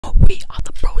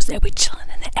and we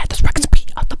chillin' in the air. That's right, 'cause we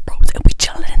are the bros, and we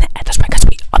chillin' in the air. That's right, 'cause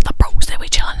we are the bros, and we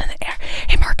chillin' in the air.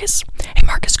 Hey Marcus,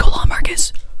 go on,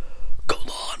 Marcus. Go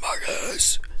on,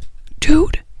 Marcus.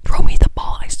 Dude, throw me the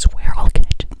ball. I swear I'll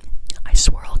catch it. I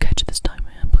swear I'll catch it this time,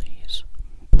 man. Please.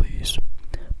 Please.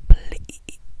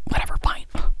 Please. Whatever, fine.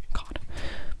 Oh, God.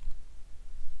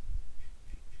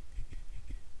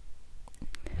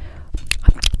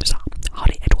 There's a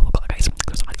hottie at 12 o'clock, guys.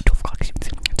 There's a hottie at 12 o'clock.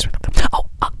 Oh,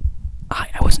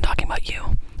 I wasn't talking about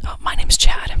you. My name's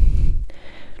Chad.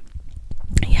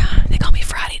 Yeah, they call me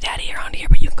Fratty Daddy around here,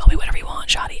 but you can call me whatever you want,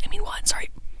 Shoddy. I mean, what? Sorry.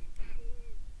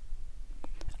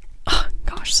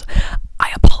 Gosh,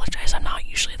 I apologize. I'm not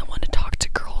usually the one to talk to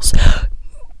girls.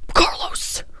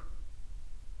 Carlos!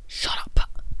 Shut up.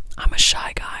 I'm a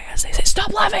shy guy, as they say.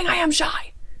 Stop laughing, I am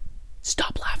shy.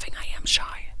 Stop laughing, I am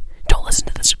shy. Don't listen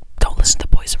to this. Don't listen to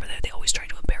the boys over there. They always try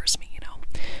to embarrass me, you know?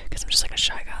 Because I'm just like a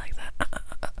shy guy like that.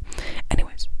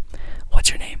 Anyways, what's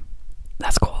your name?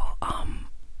 That's cool.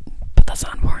 But that's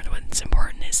not important. What's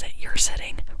important is that you're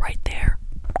sitting right there,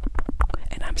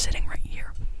 and I'm sitting right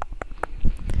here.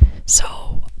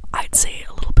 So I'd say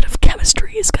a little bit of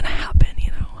chemistry is gonna happen,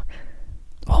 you know.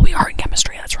 Well, we are in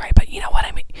chemistry, that's right. But you know what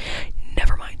I mean?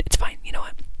 Never mind. It's fine. You know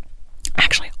what?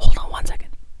 Actually, hold on 1 second.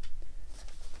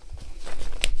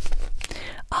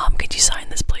 Could you sign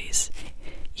this, please?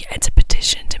 Yeah, it's a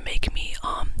petition to make me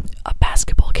a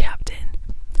basketball captain.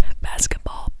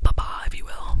 Basketball papa, if you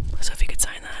will. So if you could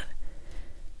sign that.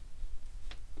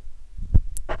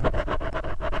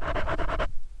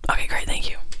 Okay, great, thank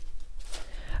you.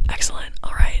 Excellent,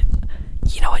 alright.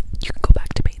 You know what? You can go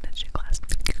back to paying attention in class.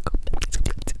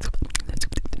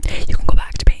 You can go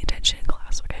back to paying attention in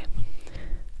class, okay?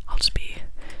 I'll just be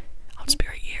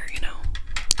right here, you know,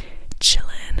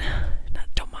 chillin'. No,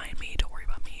 don't mind me, don't worry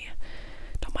about me.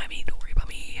 Don't mind me, don't worry about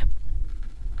me.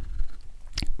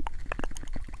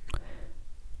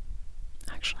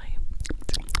 Actually,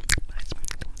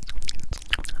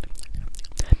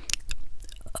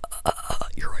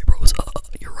 you're right, bros.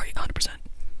 You're right, 100%.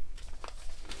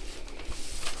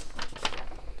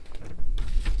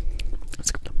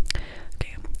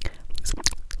 Okay.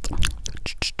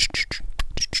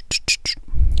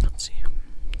 Let's see.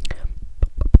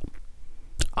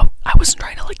 Oh, I wasn't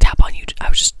trying to like tap on you. I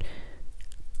was just.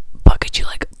 But could you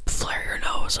like flare your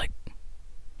nose? Like,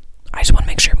 I just want to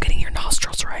make sure I'm getting your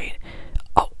nostrils right.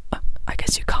 Oh, I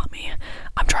guess you caught me.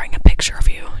 I'm drawing a picture of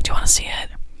you. Do you want to see it?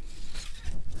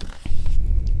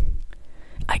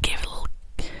 I gave it a little.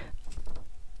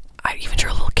 I even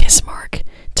drew a little kiss mark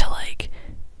to like,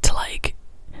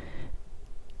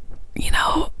 you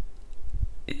know,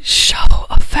 show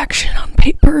affection on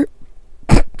paper.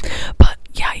 But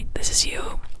yeah, this is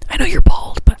you. I know you're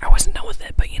bald, but I wasn't done with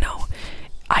it. But you know,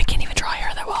 I can't even draw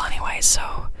hair that well anyway,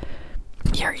 so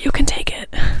here, you can take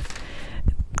it.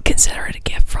 Consider it a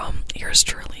gift from yours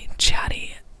truly,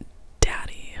 Chatty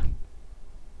Daddy.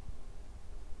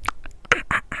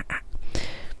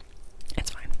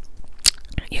 It's fine.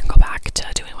 You can go back to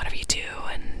doing whatever you do,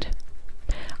 and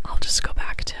I'll just go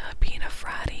back to being a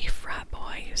frat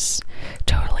boy who's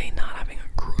totally not having a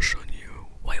crush on you.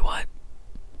 Wait, what?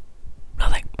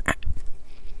 Nothing.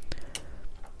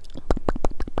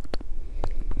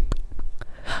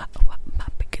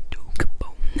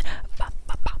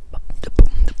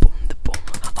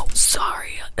 Oh,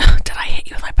 sorry. Did I hit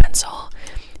you with my pencil?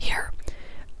 Here.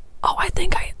 Oh, I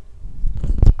think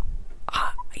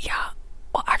yeah.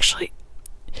 Well, actually,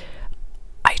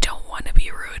 I don't want to be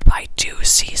rude, but I do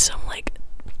see some, like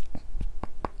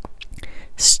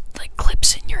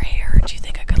clips in your hair. Do you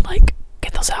think I could, like,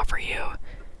 get those out for you?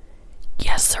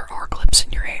 Yes, there are clips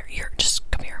in your hair. Here, just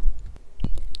come here.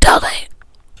 Dolly!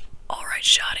 Alright,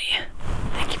 Shoddy.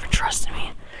 Thank you for trusting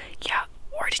me. Yeah,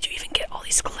 where did you even get all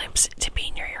these clips to be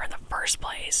in your hair in the first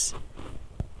place?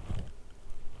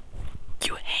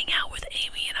 You hang out with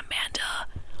Amy and Amanda.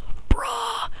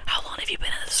 Bruh, how long have you been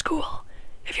in the school?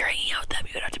 If you're hanging out with them,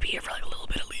 you would have to be here for like a little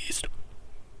bit at least.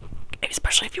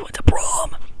 Especially if you went to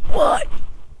prom. What?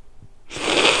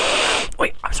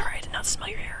 Wait, I'm sorry, I did not smell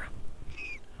your hair.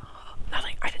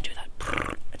 Nothing, I didn't do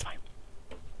that. It's fine.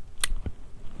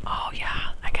 Oh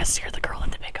yeah, I guess you're the girl I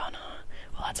had to pick on, huh?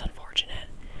 Well, that's unfortunate.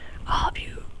 I'll help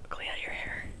you clean out your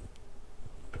hair.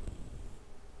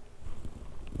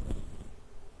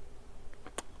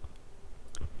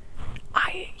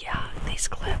 Yeah, these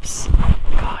clips.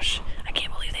 Gosh, I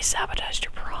can't believe they sabotaged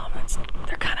your prom.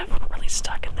 They're kind of really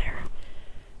stuck in there.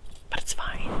 But it's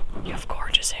fine. You have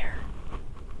gorgeous hair.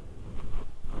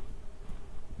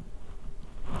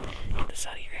 Get this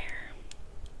out of your hair.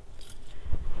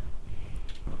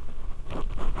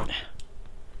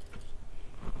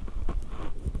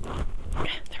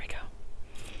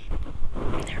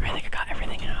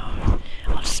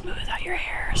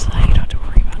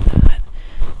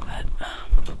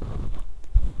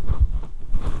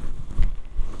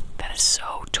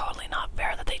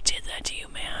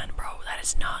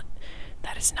 is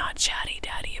not Chatty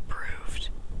Daddy approved.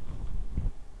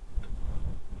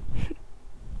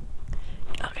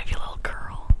 I'll give you a little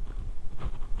curl.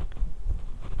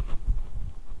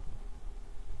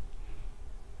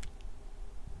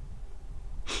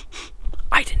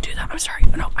 I didn't do that. I'm sorry.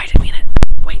 No, I didn't mean it.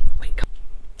 Wait.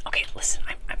 Okay, listen.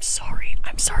 I'm sorry.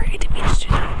 I didn't mean to do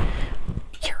that.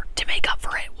 Here, to make up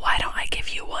for it, why don't I give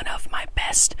you one of my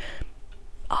best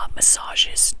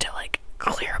massages to like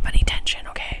clear up any tension?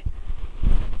 Okay.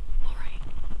 All right.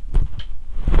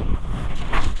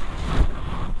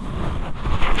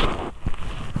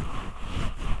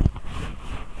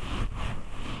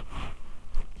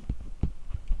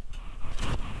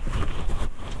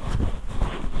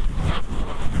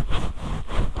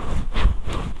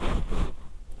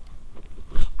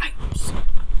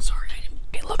 Sorry,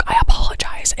 look, I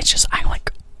apologize. It's just, I'm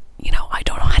like, you know, I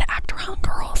don't know how to act around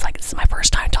girls. Like, this is my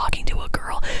first time talking to a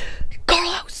girl.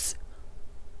 Carlos!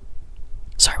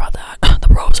 Sorry about that. The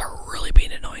bros are really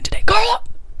being annoying today. Carlos!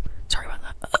 Sorry about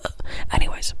that.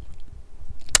 Anyways.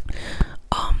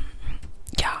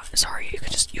 Yeah, sorry.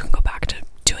 You can go back to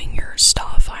doing your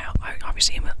stuff. I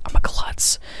obviously I'm a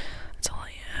klutz. That's all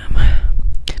I am.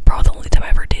 Probably the only time I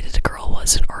ever dated a girl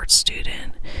was an art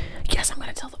student. Yes, I'm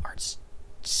gonna tell the art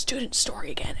student story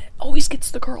again. It always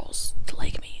gets the girls to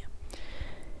like me.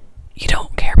 You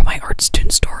don't care about my art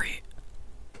student story.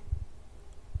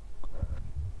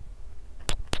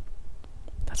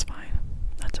 That's fine.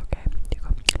 That's okay. You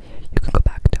can go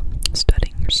back to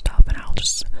studying your stuff, and I'll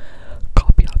just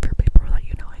copy off your paper without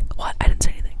you knowing. What? I didn't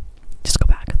say anything. Just go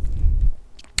back.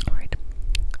 Alright.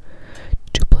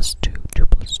 2 plus 2, 2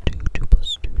 plus 2, 2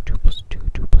 plus 2, 2 plus 2,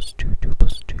 2 plus 2, 2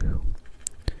 plus 2.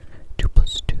 2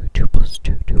 plus 2, 2 plus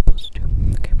 2, 2 plus 2.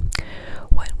 Okay.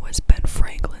 When was Ben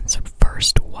Franklin's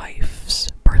first wife's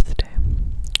birthday?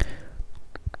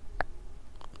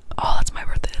 Oh, that's my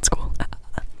birthday. That's cool.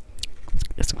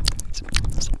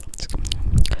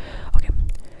 Okay.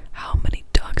 How many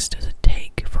ducks does it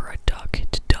take for a duck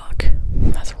to duck?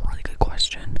 That's a really good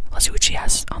question. Let's see what she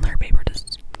has on her paper.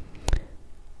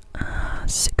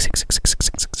 Six.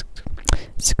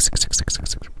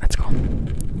 Let's go.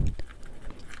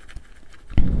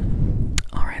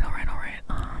 Alright.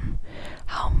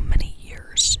 How many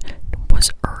years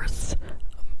was Earth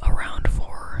around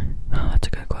for? Oh, that's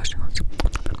a good question.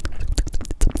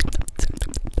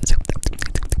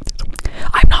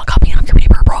 I'm not copying off your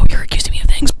paper, bro. You're accusing me of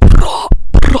things.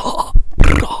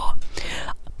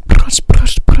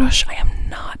 Brush. I am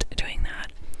not doing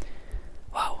that.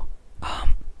 Wow.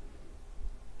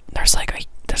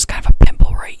 There's kind of a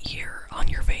pimple right here on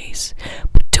your face.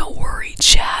 But don't worry,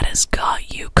 Chad has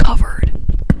got you covered.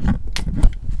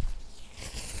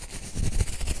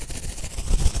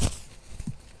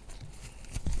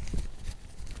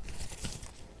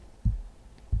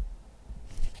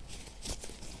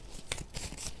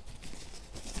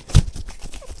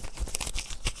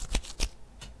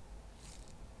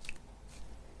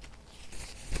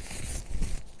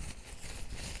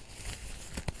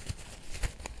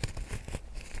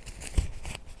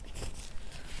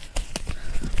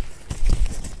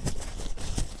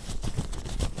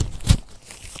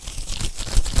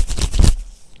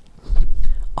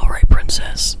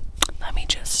 Princess, let me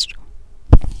just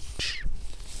I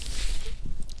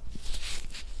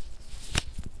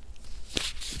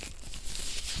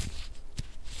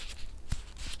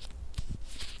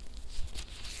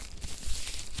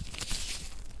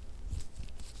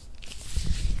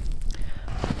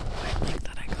think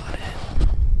that I got it.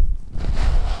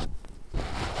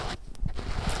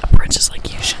 A princess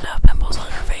like you shouldn't have pimples on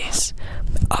her face.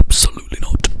 Absolutely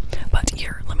not. But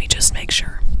here, let me just make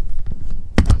sure.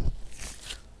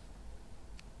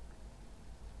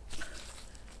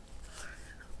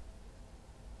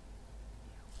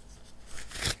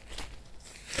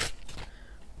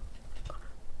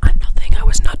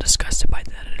 Not disgusted by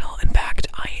that at all. In fact,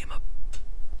 I am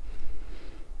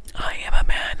a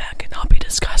man that cannot be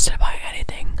disgusted by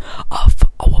anything of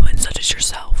a woman such as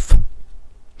yourself.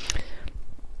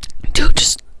 Dude,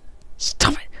 just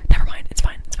stop it. Never mind. It's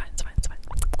fine. It's fine.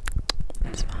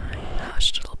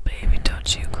 Hush, little baby,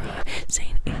 don't you cry.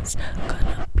 Saying it's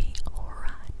gonna be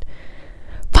alright.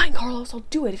 Fine, Carlos, I'll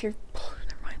do it if you're.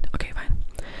 Never mind. Okay, fine.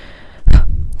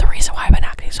 The reason why I've been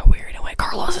acting so weird and why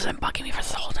Carlos isn't bugging me for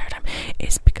this whole entire time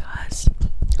is because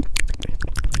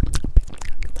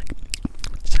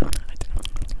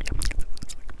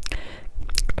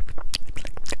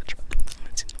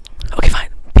okay, fine.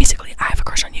 Basically, I have a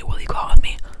crush on you. Will you go out with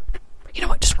me? You know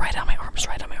what? Just write it on my arm.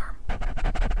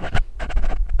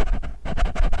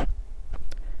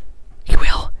 You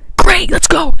will? Great, let's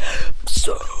go!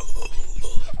 So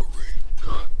great.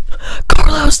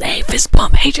 Fist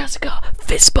bump. Hey, Jessica.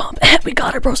 Fist bump. We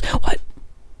got her, bros. What?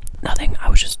 Nothing.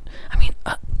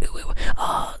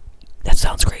 That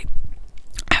sounds great.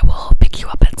 I will pick you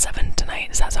up at 7 tonight.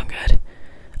 Does that sound good?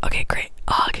 Okay, great.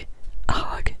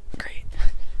 Great.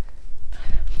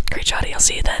 Great, Jody. I'll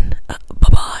see you then.